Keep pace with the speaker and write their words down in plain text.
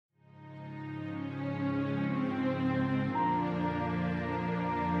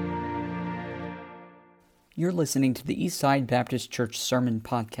You're listening to the Eastside Baptist Church Sermon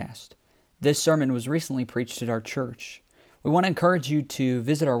Podcast. This sermon was recently preached at our church. We want to encourage you to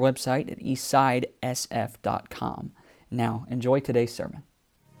visit our website at eastsidesf.com. Now, enjoy today's sermon.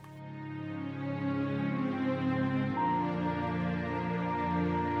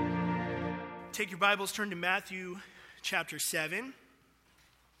 Take your Bibles, turn to Matthew chapter 7.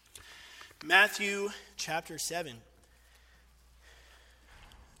 Matthew chapter 7.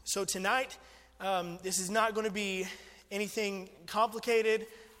 So tonight, this is not going to be anything complicated,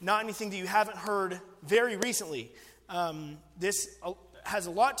 not anything that you haven't heard very recently. This has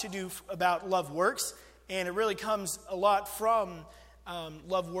a lot to do about Love Works, and it really comes a lot from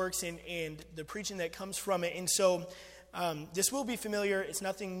Love Works and the preaching that comes from it. And so this will be familiar. It's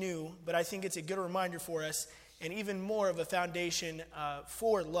nothing new, but I think it's a good reminder for us and even more of a foundation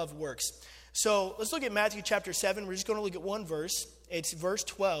for Love Works. So let's look at Matthew chapter 7. We're just going to look at one verse. It's verse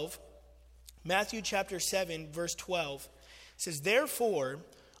 12. Matthew chapter 7, verse 12 says, "Therefore,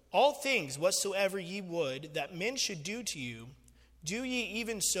 all things whatsoever ye would that men should do to you, do ye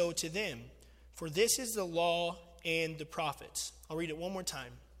even so to them. For this is the law and the prophets." I'll read it one more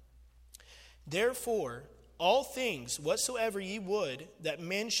time. "Therefore, all things whatsoever ye would that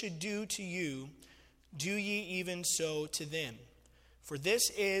men should do to you, do ye even so to them. For this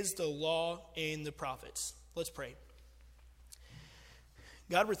is the law and the prophets." Let's pray.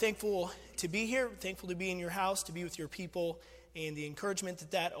 God, we're thankful to be here, thankful to be in your house, to be with your people, and the encouragement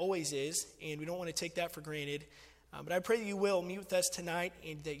that always is, and we don't want to take that for granted. But I pray that you will meet with us tonight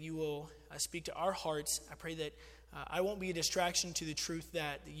and that you will speak to our hearts. I pray that I won't be a distraction to the truth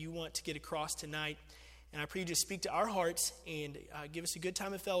that you want to get across tonight. And I pray you just speak to our hearts and give us a good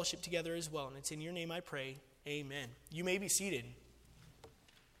time of fellowship together as well. And it's in your name I pray. Amen. You may be seated.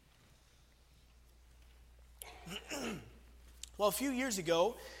 Well, a few years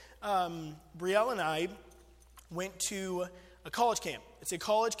ago, Brielle and I went to a college camp. It's a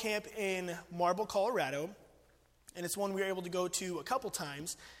college camp in Marble, Colorado, and it's one we were able to go to a couple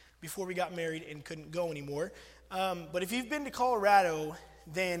times before we got married and couldn't go anymore. But if you've been to Colorado,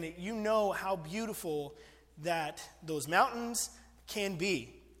 then you know how beautiful that those mountains can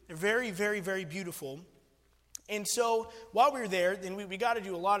be. They're very, very, very beautiful. And so while we were there, then we got to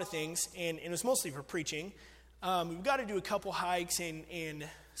do a lot of things, and it was mostly for preaching. We've got to do a couple hikes and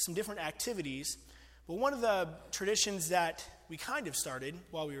some different activities. But one of the traditions that we kind of started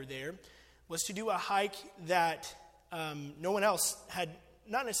while we were there was to do a hike that no one else had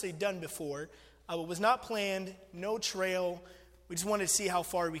not necessarily done before. It was not planned, no trail. We just wanted to see how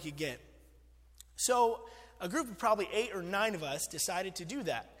far we could get. So a group of probably 8 or 9 of us decided to do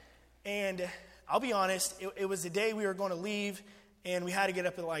that. And I'll be honest, it was the day we were going to leave, and we had to get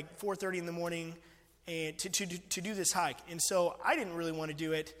up at like 4:30 in the morning and to do this hike. And so I didn't really want to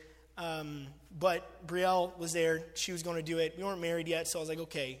do it, but Brielle was there. She was going to do it. We weren't married yet, so I was like,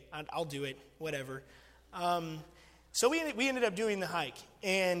 okay, I'll do it, whatever. So we ended up doing the hike,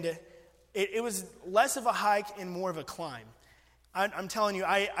 and it was less of a hike and more of a climb. I'm telling you,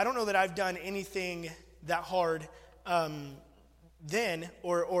 I don't know that I've done anything that hard then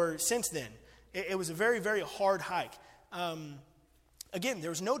or since then. It was a very, very hard hike. Again, there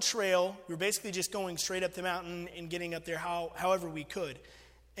was no trail. We were basically just going straight up the mountain and getting up there however we could.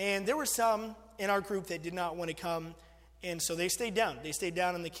 And there were some in our group that did not want to come, and so they stayed down. They stayed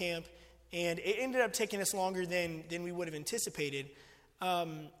down in the camp, and it ended up taking us longer than we would have anticipated.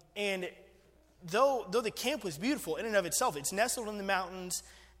 And though the camp was beautiful in and of itself, it's nestled in the mountains.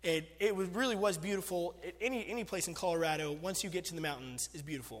 It really was beautiful. Any place in Colorado, once you get to the mountains, is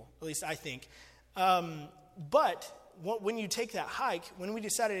beautiful. At least I think. But when you take that hike, when we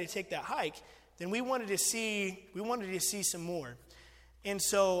decided to take that hike, then we wanted to see some more. And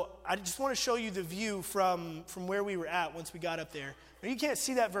so I just want to show you the view from where we were at once we got up there. Now, you can't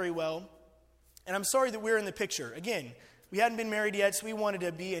see that very well, and I'm sorry that we're in the picture. Again, we hadn't been married yet, so we wanted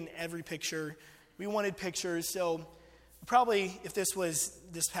to be in every picture. We wanted pictures, so probably if this was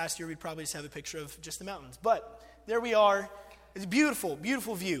this past year, we'd probably just have a picture of just the mountains. But there we are. It's a beautiful,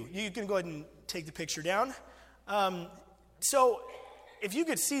 beautiful view. You can go ahead and take the picture down. So if you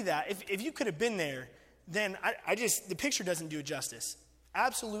could see that, if you could have been there, then the picture doesn't do it justice.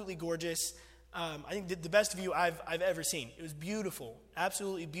 Absolutely gorgeous. I think the best view I've ever seen. It was beautiful,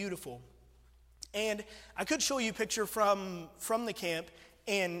 absolutely beautiful. And I could show you a picture from the camp,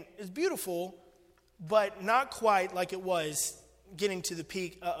 and it's beautiful, but not quite like it was getting to the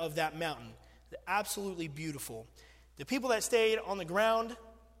peak of that mountain. Absolutely beautiful. The people that stayed on the ground,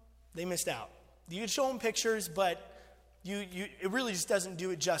 they missed out. You could show them pictures, but it really just doesn't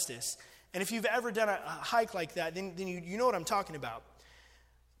do it justice. And if you've ever done a hike like that, then you know what I'm talking about.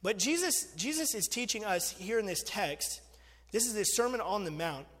 But Jesus is teaching us here in this text. This is the Sermon on the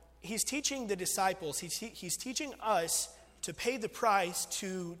Mount. He's teaching the disciples, he's teaching us to pay the price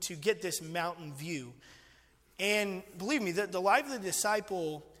to get this mountain view. And believe me, the life of the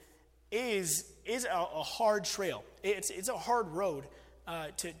disciple is a hard trail. It's a hard road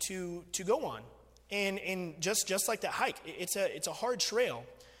to go on. And just like that hike, it's a hard trail.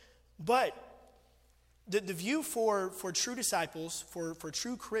 But the view for true disciples, for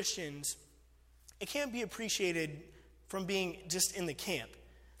true Christians, it can't be appreciated from being just in the camp,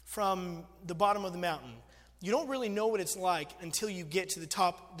 from the bottom of the mountain. You don't really know what it's like until you get to the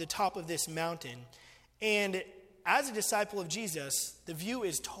top of this mountain. And as a disciple of Jesus, the view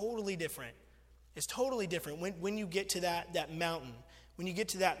is totally different. It's totally different when you get to that mountain, when you get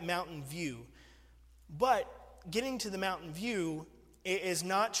to that mountain view. But getting to the mountain view is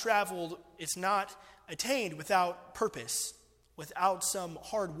not traveled, it's not attained without purpose, without some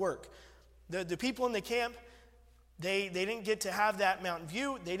hard work. The people in the camp, they didn't get to have that mountain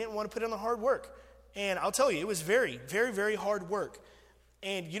view. They didn't want to put in the hard work. And I'll tell you, it was very, very, very hard work.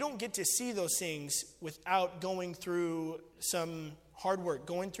 And you don't get to see those things without going through some hard work,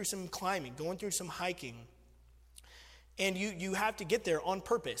 going through some climbing, going through some hiking. And you have to get there on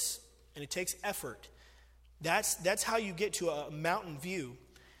purpose, and it takes effort. That's how you get to a mountain view.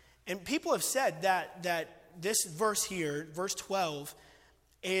 And people have said that this verse here, verse 12,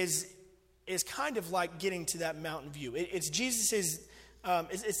 is kind of like getting to that mountain view. It's Jesus's,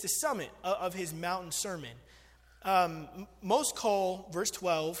 it's the summit of his mountain sermon. Most call verse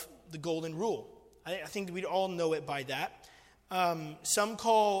 12 the golden rule. I think we'd all know it by that. Some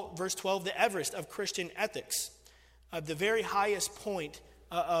call verse 12 the Everest of Christian ethics, the very highest point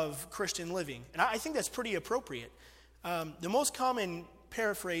of Christian living. And I think that's pretty appropriate. The most common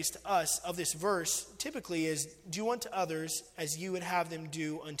paraphrase to us of this verse typically is, do unto others as you would have them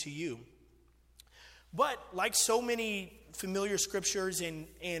do unto you. But like so many familiar scriptures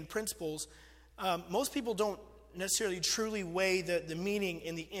and principles, most people don't necessarily truly weigh the meaning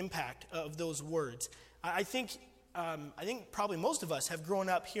and the impact of those words. I think probably most of us have grown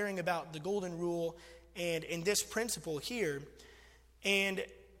up hearing about the golden rule and this principle here, and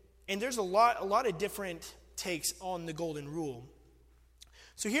there's a lot of different takes on the golden rule.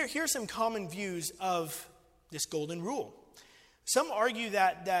 So here's some common views of this golden rule. Some argue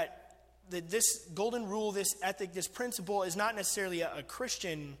that this golden rule, this ethic, this principle is not necessarily a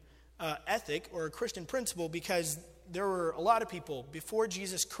Christian ethic or a Christian principle, because there were a lot of people before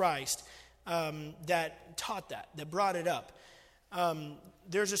Jesus Christ that taught that brought it up.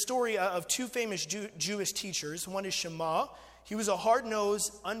 There's a story of two famous Jewish teachers. One is Shammah. He was a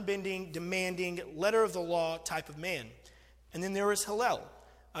hard-nosed, unbending, demanding, letter of the law type of man. And then there was Hillel,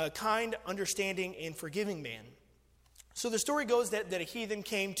 a kind, understanding, and forgiving man. So the story goes that a heathen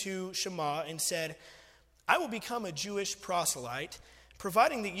came to Shammah and said, I will become a Jewish proselyte,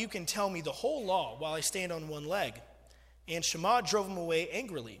 providing that you can tell me the whole law while I stand on one leg. And Shammah drove him away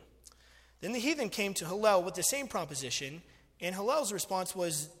angrily. Then the heathen came to Hillel with the same proposition, and Hillel's response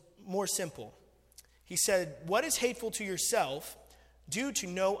was more simple. He said, what is hateful to yourself, do to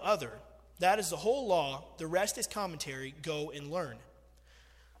no other. That is the whole law. The rest is commentary. Go and learn.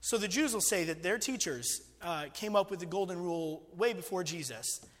 So the Jews will say that their teachers came up with the golden rule way before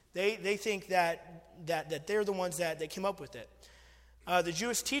Jesus. They think that they're the ones that came up with it. The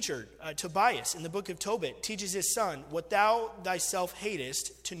Jewish teacher, Tobias, in the book of Tobit, teaches his son, what thou thyself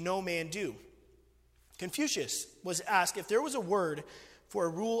hatest, to no man do. Confucius was asked if there was a word for a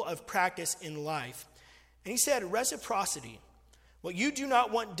rule of practice in life. And he said, reciprocity. What you do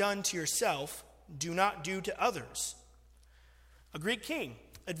not want done to yourself, do not do to others. A Greek king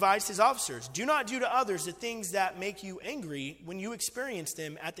advised his officers, do not do to others the things that make you angry when you experience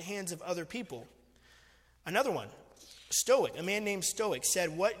them at the hands of other people. Another one, Stoic, a man named Stoic,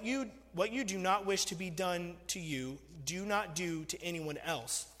 said, what you do not wish to be done to you, do not do to anyone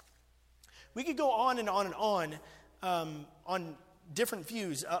else. We could go on and on on different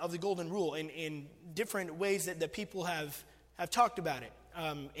views of the golden rule and in different ways that people have talked about it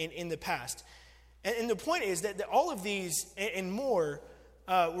in the past. And the point is that all of these and more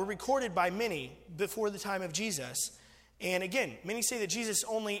were recorded by many before the time of Jesus. And again, many say that Jesus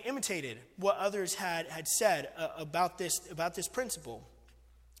only imitated what others had said about this principle.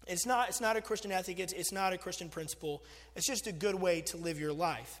 It's not a Christian ethic. It's not a Christian principle. It's just a good way to live your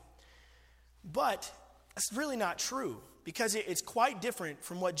life. But it's really not true, because it's quite different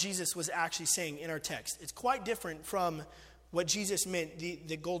from what Jesus was actually saying in our text. It's quite different from what Jesus meant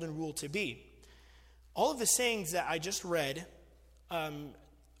the golden rule to be. All of the sayings that I just read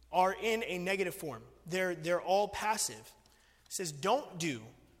are in a negative form. They're all passive. It says, don't do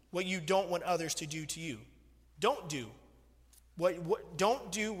what you don't want others to do to you. Don't do what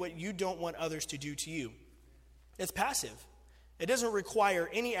you don't want others to do to you. It's passive. It doesn't require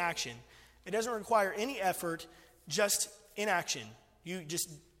any action. It doesn't require any effort, just inaction. You just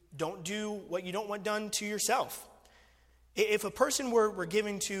don't do what you don't want done to yourself. If a person were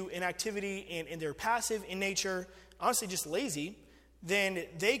given to an activity and they're passive in nature, honestly just lazy, then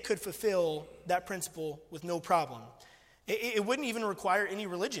they could fulfill that principle with no problem. It wouldn't even require any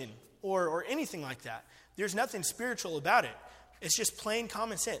religion or anything like that. There's nothing spiritual about it. It's just plain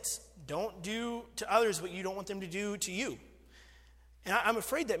common sense. Don't do to others what you don't want them to do to you. And I'm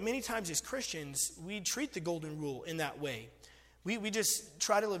afraid that many times as Christians, we treat the golden rule in that way. We just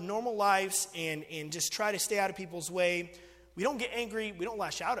try to live normal lives and just try to stay out of people's way. We don't get angry. We don't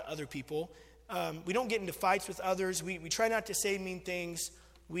lash out at other people. We don't get into fights with others. We try not to say mean things.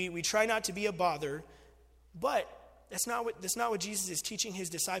 We try not to be a bother. But that's not what Jesus is teaching his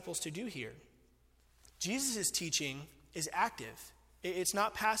disciples to do here. Jesus' teaching is active. It's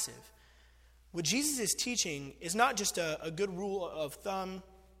not passive. What Jesus is teaching is not just a good rule of thumb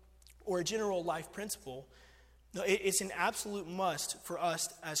or a general life principle. No, it's an absolute must for us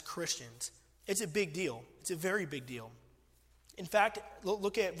as Christians. It's a big deal. It's a very big deal. In fact,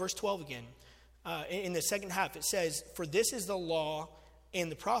 look at verse 12 again. In the second half, it says, "For this is the law and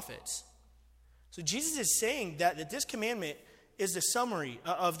the prophets." So Jesus is saying that this commandment is the summary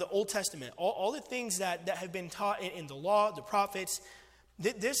of the Old Testament. All the things that have been taught in the law, the prophets.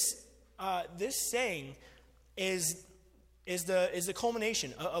 This saying is the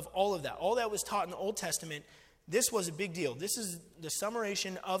culmination of all of that. All that was taught in the Old Testament. This was a big deal. This is the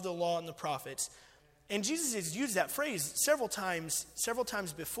summation of the law and the prophets. And Jesus has used that phrase several times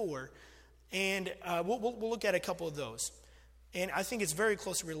before. And we'll look at a couple of those. And I think it's very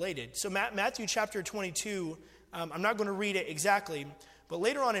closely related. So Matthew chapter 22, I'm not going to read it exactly, but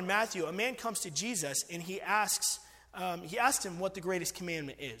later on in Matthew, a man comes to Jesus and he asked him what the greatest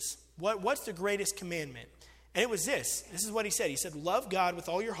commandment is. What's the greatest commandment? And it was this. This is what he said. He said, "Love God with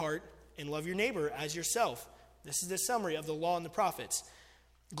all your heart and love your neighbor as yourself." This is the summary of the law and the prophets.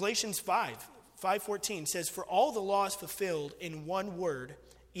 Galatians 5:14 says, "For all the law is fulfilled in one word,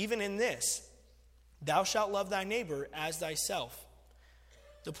 even in this, thou shalt love thy neighbor as thyself."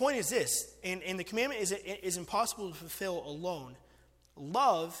 The point is this, and the commandment is impossible to fulfill alone.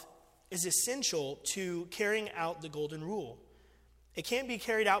 Love is essential to carrying out the golden rule. It can't be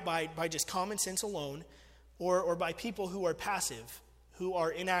carried out by just common sense alone, or by people who are passive, who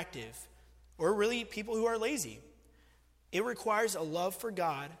are inactive, or really people who are lazy. It requires a love for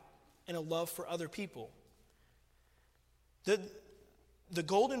God and a love for other people. The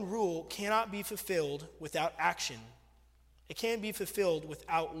golden rule cannot be fulfilled without action. It can't be fulfilled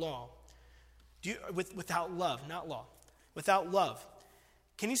without law. Without love, not law. Without love.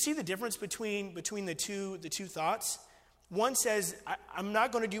 Can you see the difference between the two thoughts? One says, I'm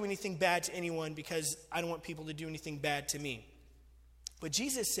not going to do anything bad to anyone because I don't want people to do anything bad to me. But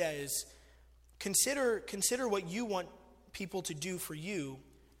Jesus says, consider what you want people to do for you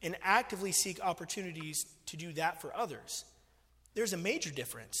and actively seek opportunities to do that for others. There's a major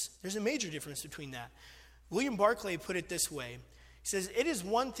difference. There's a major difference between that. William Barclay put it this way. He says, "It is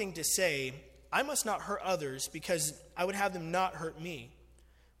one thing to say, I must not hurt others because I would have them not hurt me.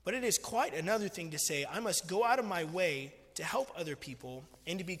 But it is quite another thing to say, I must go out of my way to help other people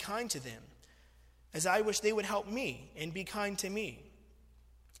and to be kind to them, as I wish they would help me and be kind to me.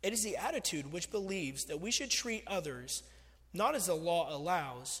 It is the attitude which believes that we should treat others not as the law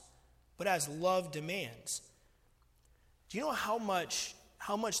allows, but as love demands." Do you know how much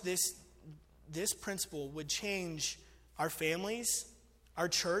this principle would change our families, our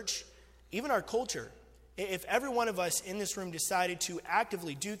church, even our culture? If every one of us in this room decided to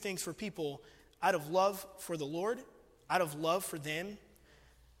actively do things for people out of love for the Lord, out of love for them,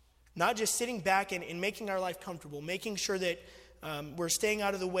 not just sitting back and making our life comfortable, making sure that we're staying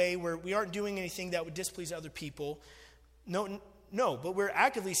out of the way, where we aren't doing anything that would displease other people. No, but we're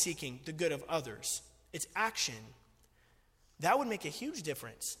actively seeking the good of others. It's action. That would make a huge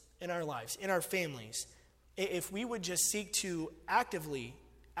difference in our lives, in our families, if we would just seek to actively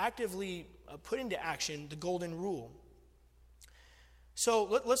put into action the golden rule. So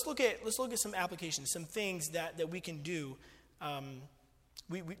let's look at some applications, some things that we can do,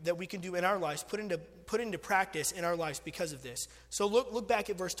 that we can do in our lives, put into practice in our lives because of this. So look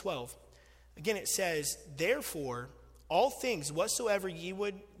back at verse 12. Again, it says, "Therefore, all things whatsoever ye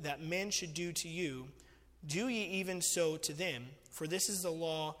would that men should do to you, do ye even so to them, for this is the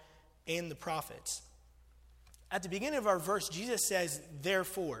law and the prophets." At the beginning of our verse, Jesus says,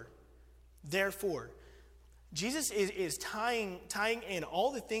 "Therefore." Therefore. Jesus is tying in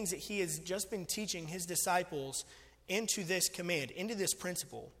all the things that he has just been teaching his disciples into this command, into this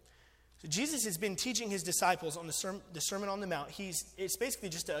principle. So Jesus has been teaching his disciples on the Sermon on the Mount. It's basically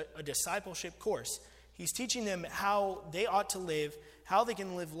just a discipleship course. He's teaching them how they ought to live, how they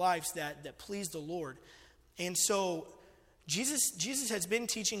can live lives that please the Lord. And so Jesus has been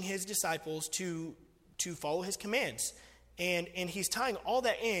teaching his disciples to follow his commands. And he's tying all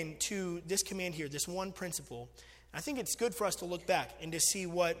that in to this command here, this one principle. I think it's good for us to look back and to see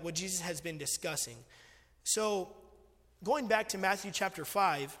what Jesus has been discussing. So going back to Matthew chapter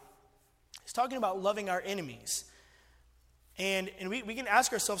 5, he's talking about loving our enemies. And we can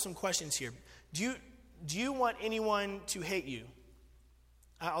ask ourselves some questions here. Do you want anyone to hate you?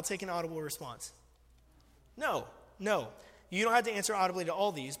 I'll take an audible response. No. You don't have to answer audibly to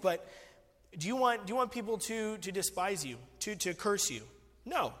all these, but do you want people to despise you, to curse you?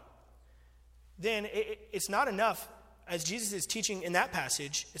 No. Then it's not enough, as Jesus is teaching in that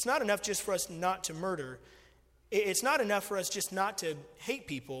passage, it's not enough just for us not to murder. It's not enough for us just not to hate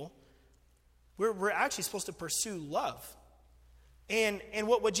people. We're actually supposed to pursue love. And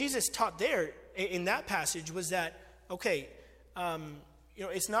what Jesus taught there in that passage was that, okay,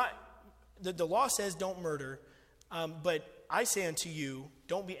 it's not, the law says don't murder, but I say unto you,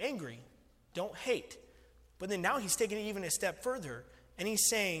 don't be angry. Don't hate. But then now he's taking it even a step further. And he's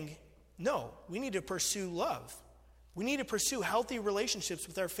saying, no, we need to pursue love. We need to pursue healthy relationships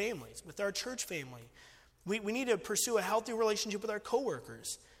with our families, with our church family. We need to pursue a healthy relationship with our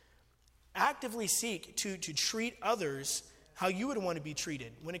coworkers. Actively seek to treat others how you would want to be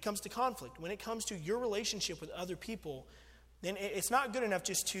treated when it comes to conflict, when it comes to your relationship with other people. Then it's not good enough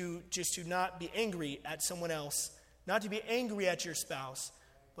just to not be angry at someone else, not to be angry at your spouse,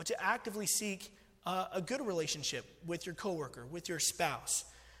 but to actively seek a good relationship with your coworker, with your spouse.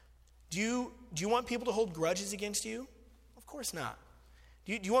 Do you want people to hold grudges against you? Of course not.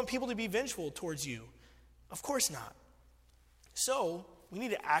 Do you want people to be vengeful towards you? Of course not. So we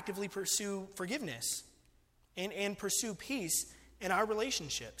need to actively pursue forgiveness and pursue peace in our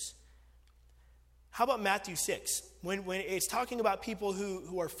relationships. How about Matthew 6? When it's talking about people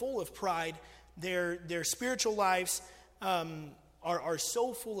who are full of pride, their spiritual lives are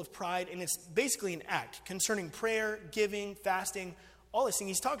so full of pride, and it's basically an act concerning prayer, giving, fasting, all this thing.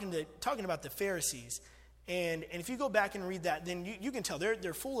 He's talking about the Pharisees. And if you go back and read that, then you can tell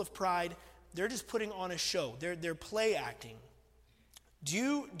they're full of pride. They're just putting on a show. They're play acting.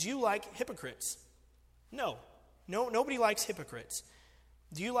 Do you like hypocrites? No, nobody likes hypocrites.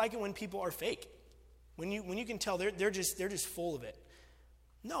 Do you like it when people are fake? When you can tell they're just full of it?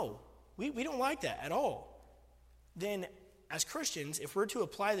 No, we don't like that at all. Then as Christians, if we're to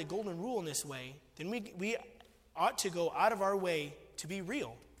apply the golden rule in this way, then we ought to go out of our way to be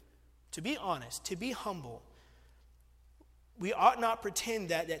real, to be honest, to be humble. We ought not pretend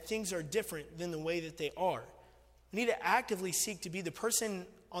that things are different than the way that they are. We need to actively seek to be the person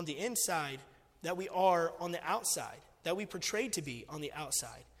on the inside that we are on the outside, that we portray to be on the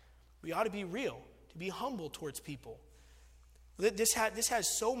outside. We ought to be real, to be humble towards people. This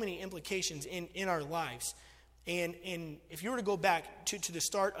has so many implications in our lives. And if you were to go back to the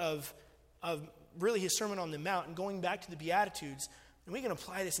start of really his Sermon on the Mount and going back to the Beatitudes, then we can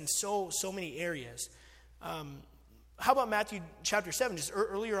apply this in so many areas. How about Matthew chapter 7, just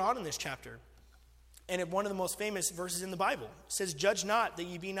earlier on in this chapter? And one of the most famous verses in the Bible. It says, "Judge not, that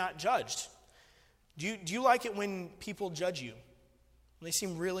ye be not judged." Do you like it when people judge you? When they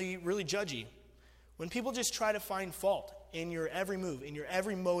seem really, really judgy? When people just try to find fault in your every move, in your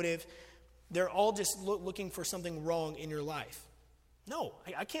every motive, they're all just looking for something wrong in your life. No,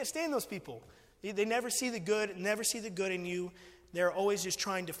 I can't stand those people. They never see the good in you. They're always just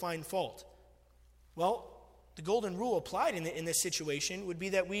trying to find fault. Well, the golden rule applied in this situation would be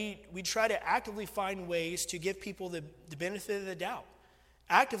that we try to actively find ways to give people the benefit of the doubt.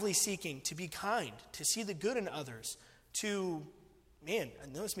 Actively seeking to be kind, to see the good in others, to, I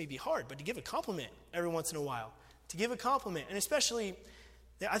know this may be hard, but to give a compliment every once in a while. To give a compliment, and especially,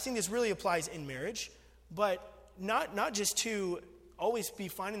 I think this really applies in marriage, but not just to always be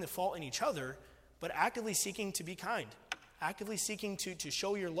finding the fault in each other, but actively seeking to be kind. Actively seeking to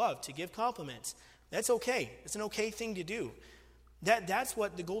show your love, to give compliments. That's okay. It's an okay thing to do. That's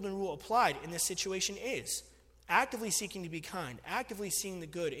what the golden rule applied in this situation is. Actively seeking to be kind. Actively seeing the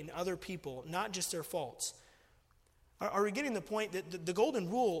good in other people, not just their faults. Are we getting the point that the golden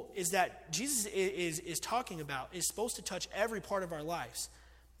rule is that Jesus is talking about is supposed to touch every part of our lives?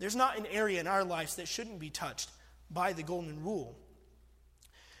 There's not an area in our lives that shouldn't be touched by the golden rule.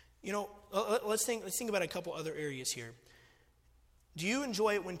 Let's think about a couple other areas here. Do you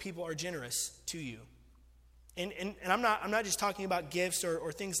enjoy it when people are generous to you? And I'm not just talking about gifts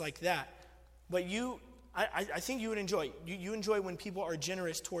or things like that, but I think you would enjoy. You enjoy when people are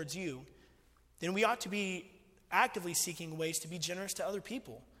generous towards you. Then we ought to be actively seeking ways to be generous to other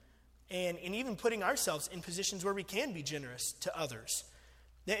people, and even putting ourselves in positions where we can be generous to others.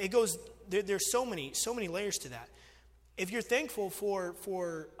 It goes. There's so many layers to that. If you're thankful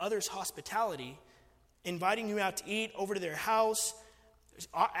for others' hospitality, inviting you out to eat, over to their house,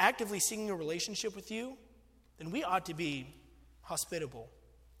 actively seeking a relationship with you, then we ought to be hospitable.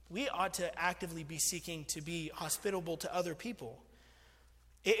 We ought to actively be seeking to be hospitable to other people.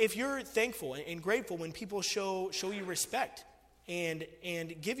 If you're thankful and grateful when people show you respect and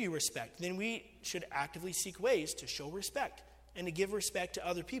give you respect, then we should actively seek ways to show respect and to give respect to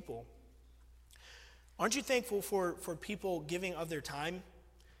other people. Aren't you thankful for people giving of their time?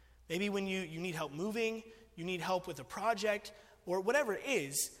 Maybe when you need help moving, you need help with a project, or whatever it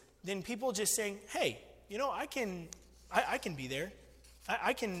is, then people just saying, hey, I can be there.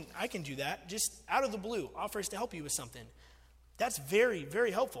 I can do that. Just out of the blue, offers to help you with something. That's very,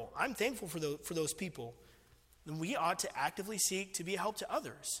 very helpful. I'm thankful for those people. And we ought to actively seek to be a help to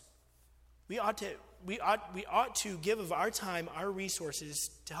others. We ought to give of our time, our resources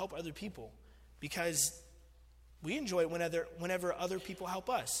to help other people, because we enjoy it whenever other people help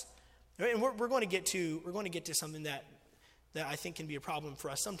us. And we're going to get to something that I think can be a problem for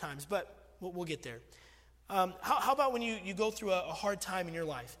us sometimes, but we'll get there. How about when you go through a hard time in your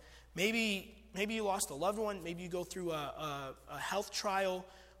life? Maybe you lost a loved one. Maybe you go through a health trial.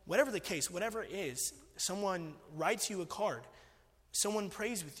 Whatever the case, whatever it is, someone writes you a card. Someone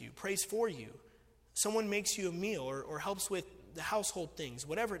prays with you, prays for you. Someone makes you a meal or helps with the household things.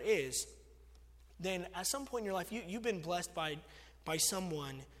 Whatever it is, then at some point in your life, you've been blessed by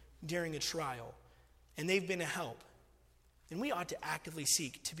someone during a trial, and they've been a help. And we ought to actively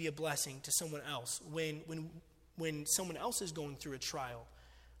seek to be a blessing to someone else when someone else is going through a trial.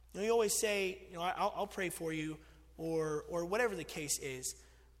 You always say, I'll pray for you, or whatever the case is.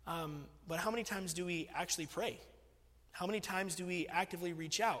 But how many times do we actually pray? How many times do we actively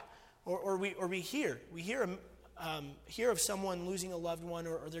reach out, or we hear of someone losing a loved one,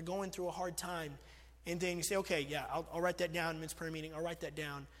 or they're going through a hard time, and then you say, okay, yeah, I'll write that down in men's prayer meeting. I'll write that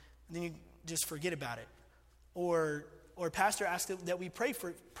down, and then you just forget about it, or pastor asks that we pray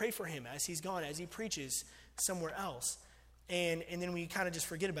for him as he's gone, as he preaches somewhere else, and then we kind of just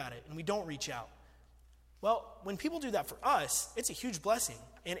forget about it and we don't reach out. Well, when people do that for us, it's a huge blessing,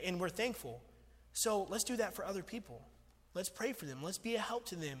 and we're thankful. So let's do that for other people. Let's pray for them. Let's be a help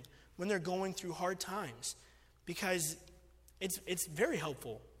to them when they're going through hard times, because it's very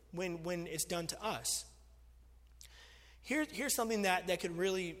helpful when it's done to us. Here's something that could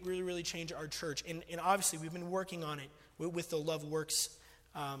really, really, really change our church, and obviously we've been working on it with the Love Works,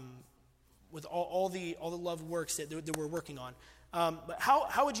 with all the Love Works that we're working on. But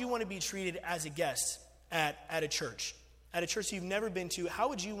how would you want to be treated as a guest at a church? At a church you've never been to, how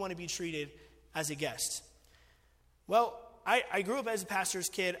would you want to be treated as a guest? Well, I grew up as a pastor's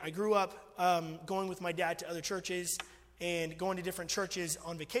kid. I grew up going with my dad to other churches and going to different churches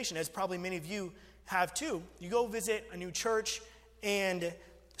on vacation, as probably many of you have too. You go visit a new church, and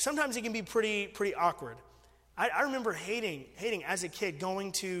sometimes it can be pretty awkward. I remember hating as a kid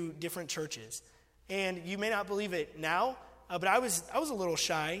going to different churches. And you may not believe it now, but I was a little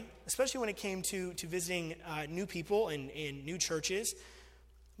shy, especially when it came to visiting new people and new churches.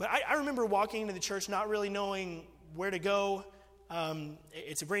 But I remember walking into the church not really knowing where to go.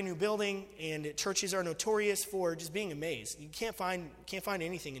 It's a brand new building, and churches are notorious for just being a maze. You can't find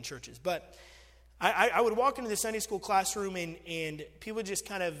anything in churches. But I would walk into the Sunday school classroom, and people would just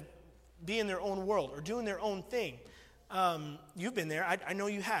kind of be in their own world or doing their own thing. You've been there. I know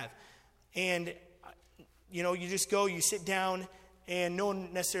you have. And, you just go, you sit down, and no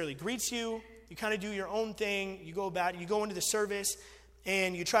one necessarily greets you. You kind of do your own thing. You go about it. You go into the service,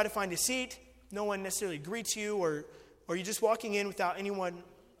 and you try to find a seat. No one necessarily greets you, or you're just walking in without anyone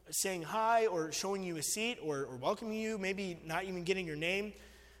saying hi or showing you a seat or welcoming you, maybe not even getting your name.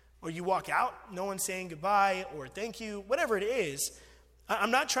 Or you walk out, no one saying goodbye or thank you, whatever it is.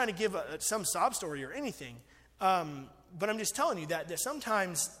 I'm not trying to give some sob story or anything, but I'm just telling you that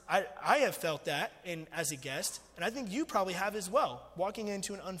sometimes I have felt that as a guest, and I think you probably have as well, walking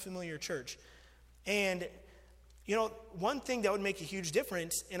into an unfamiliar church. And, one thing that would make a huge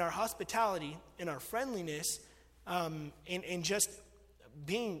difference in our hospitality, in our friendliness, and just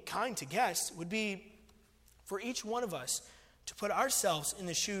being kind to guests would be for each one of us to put ourselves in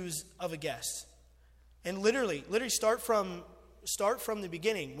the shoes of a guest. And literally start from the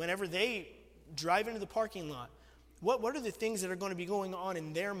beginning. Whenever they drive into the parking lot, what are the things that are going to be going on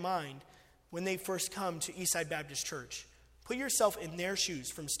in their mind when they first come to Eastside Baptist Church. Put yourself in their shoes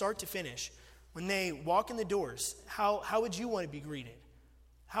from start to finish. When they walk in the doors, how would you want to be greeted?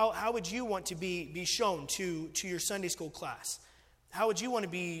 How would you want to be shown to your Sunday school class? How would you want to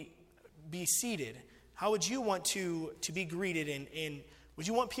be seated? How would you want to be greeted? And would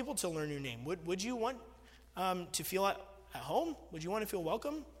you want people to learn your name? Would you want to feel at home? Would you want to feel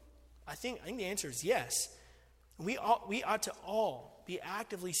welcome? I think the answer is yes. We ought to all be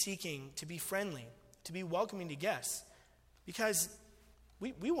actively seeking to be friendly, to be welcoming to guests, because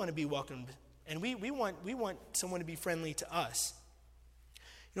we want to be welcomed, and we want someone to be friendly to us.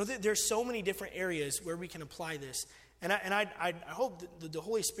 You know, there's so many different areas where we can apply this, and I hope that the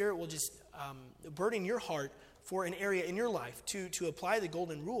Holy Spirit will just burden your heart for an area in your life to apply the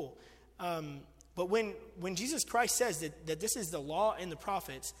golden rule. But when Jesus Christ says that this is the law and the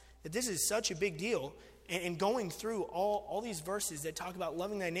prophets, that this is such a big deal, and going through all these verses that talk about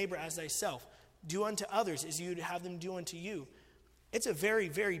loving thy neighbor as thyself, do unto others as you would have them do unto you, it's a very,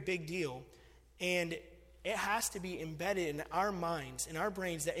 very big deal. And it has to be embedded in our minds, in our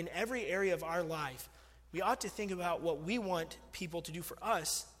brains, that in every area of our life, we ought to think about what we want people to do for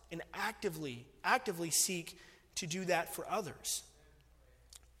us and actively seek to do that for others.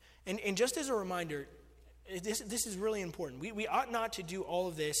 And just as a reminder, this is really important. We ought not to do all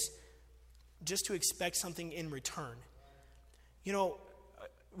of this just to expect something in return. You know,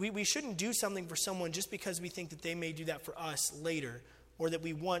 we shouldn't do something for someone just because we think that they may do that for us later, or that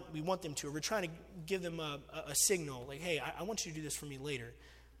we want them to, or we're trying to give them a signal, like, hey, I want you to do this for me later.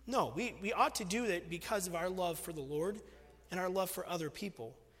 No, we ought to do it because of our love for the Lord and our love for other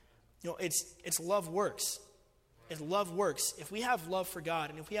people. You know, it's love works. Love works. If we have love for God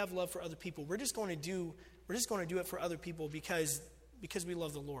and if we have love for other people, we're just going to do it for other people because we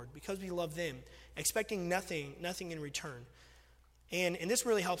love the Lord, because we love them, expecting nothing in return. And this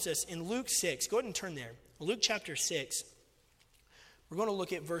really helps us in Luke 6. Go ahead and turn there. Luke chapter 6. We're going to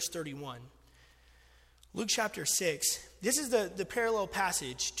look at verse 31. Luke chapter 6. This is the parallel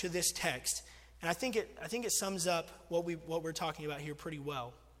passage to this text, and I think it sums up what we're talking about here pretty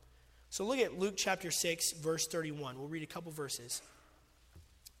well. So look at Luke chapter 6, verse 31. We'll read a couple verses.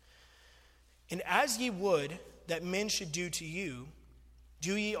 And as ye would that men should do to you,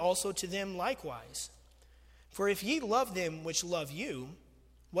 do ye also to them likewise. For if ye love them which love you,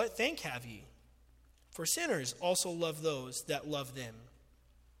 what thank have ye? For sinners also love those that love them.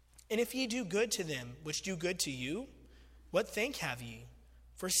 And if ye do good to them which do good to you, what thank have ye?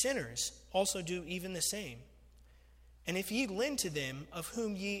 For sinners also do even the same. And if ye lend to them of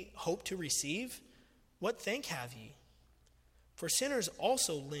whom ye hope to receive, what thank have ye? For sinners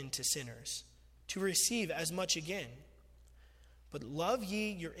also lend to sinners, to receive as much again. But love ye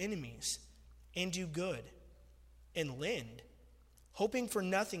your enemies, and do good, and lend, hoping for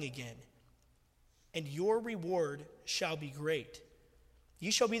nothing again. And your reward shall be great. Ye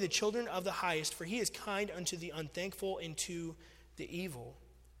shall be the children of the highest, for he is kind unto the unthankful and to the evil.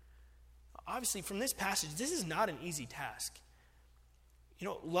 Obviously, from this passage, this is not an easy task. You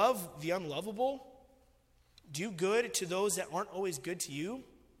know, love the unlovable. Do good to those that aren't always good to you,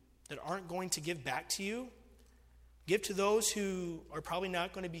 that aren't going to give back to you. Give to those who are probably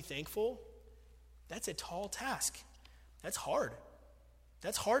not going to be thankful. That's a tall task. That's hard.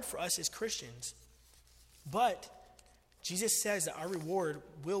 That's hard for us as Christians. But Jesus says that our reward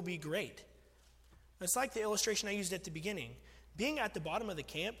will be great. It's like the illustration I used at the beginning. Being at the bottom of the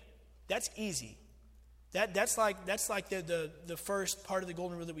camp, that's easy. That's like the first part of the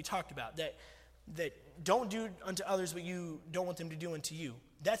golden rule that we talked about. That don't do unto others what you don't want them to do unto you.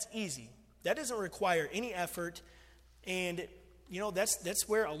 That's easy. That doesn't require any effort. And, you know, that's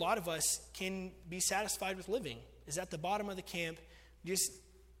where a lot of us can be satisfied with living, is at the bottom of the camp, just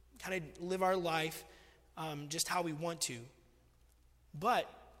kind of live our life just how we want to. But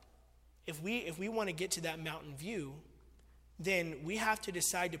if we want to get to that mountain view, then we have to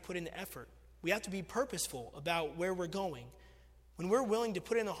decide to put in the effort. We have to be purposeful about where we're going. When we're willing to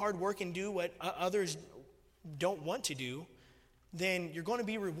put in the hard work and do what others don't want to do, then you're going to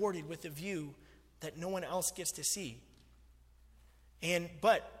be rewarded with a view that no one else gets to see.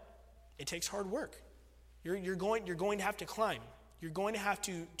 But it takes hard work. You're going to have to climb. You're going to have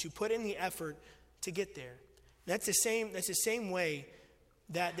to put in the effort to get there. That's the same way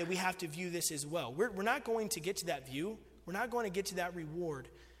that we have to view this as well. We're not going to get to that view. We're not going to get to that reward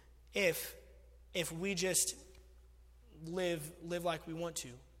if we just live like we want to.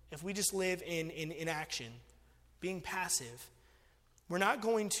 If we just live in inaction, being passive. We're not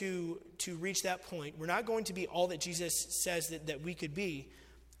going to reach that point. We're not going to be all that Jesus says that we could be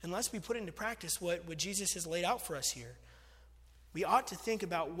unless we put into practice what Jesus has laid out for us here. we ought to think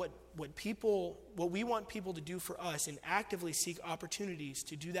about what we want people to do for us and actively seek opportunities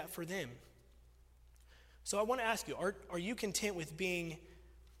to do that for them. So I want to ask you, are you content with being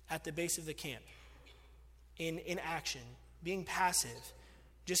at the base of the camp, in action, being passive,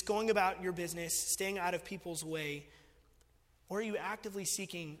 just going about your business, staying out of people's way? Or are you actively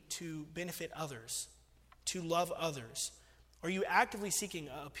seeking to benefit others, to love others? Are you actively seeking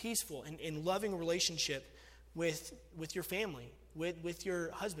a peaceful and loving relationship with your family, with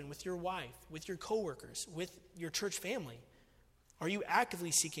your husband, with your wife, with your coworkers, with your church family? Are you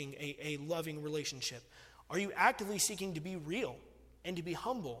actively seeking a loving relationship? Are you actively seeking to be real and to be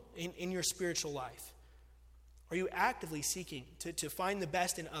humble in your spiritual life? Are you actively seeking to find the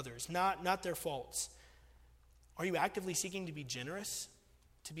best in others, not their faults? Are you actively seeking to be generous,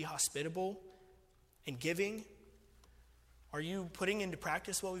 to be hospitable and giving? Are you putting into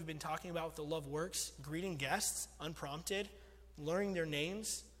practice what we've been talking about with the love works, greeting guests unprompted, learning their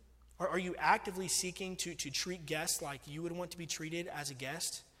names? Or are you actively seeking to treat guests like you would want to be treated as a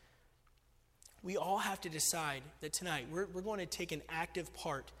guest? We all have to decide that tonight we're going to take an active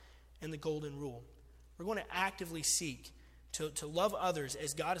part in the golden rule. We're going to actively seek to love others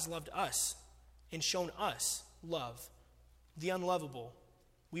as God has loved us and shown us love, the unlovable.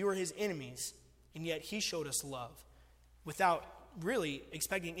 We were his enemies, and yet he showed us love without really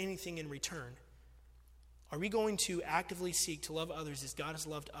expecting anything in return. Are we going to actively seek to love others as God has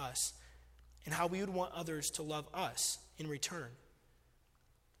loved us and how we would want others to love us in return?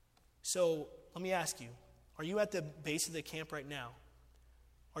 So let me ask you, are you at the base of the camp right now?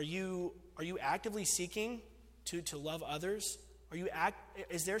 Are you actively seeking to love others?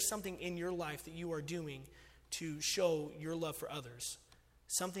 Is there something in your life that you are doing to show your love for others?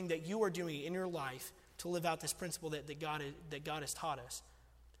 Something that you are doing in your life to live out this principle that God has taught us?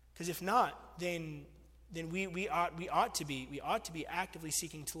 Because if not, then we ought to be actively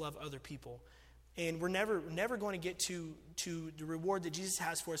seeking to love other people. And we're never going to get to the reward that Jesus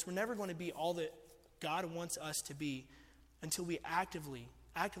has for us. We're never going to be all that God wants us to be until we actively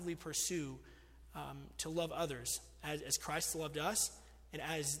pursue to love others as Christ loved us and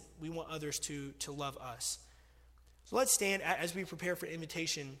as we want others to love us. So let's stand as we prepare for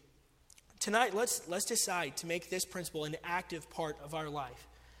invitation. Tonight, let's decide to make this principle an active part of our life.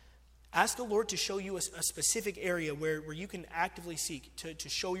 Ask the Lord to show you a specific area where you can actively seek to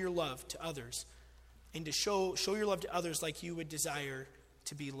show your love to others and to show your love to others like you would desire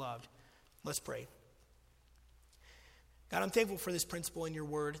to be loved. Let's pray. God, I'm thankful for this principle in your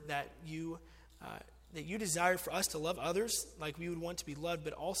word that you desire for us to love others like we would want to be loved,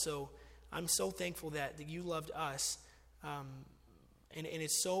 but also I'm so thankful that you loved us, and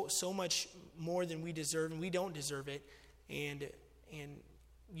it's so much more than we deserve, and we don't deserve it, and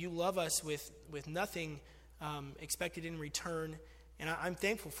you love us with nothing expected in return, and I'm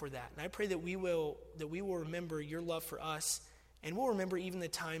thankful for that. And I pray that we will remember your love for us, and we'll remember even the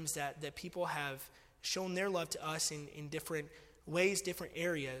times that people have shown their love to us in different ways, different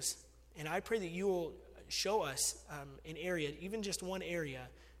areas. And I pray that you will show us an area, even just one area,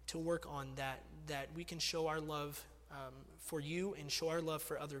 to work on that we can show our love for you and show our love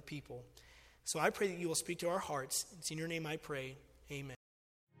for other people. So I pray that you will speak to our hearts. It's in your name I pray. Amen.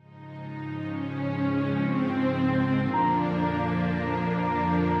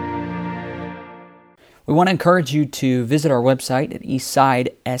 We want to encourage you to visit our website at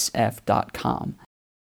eastsidesf.com.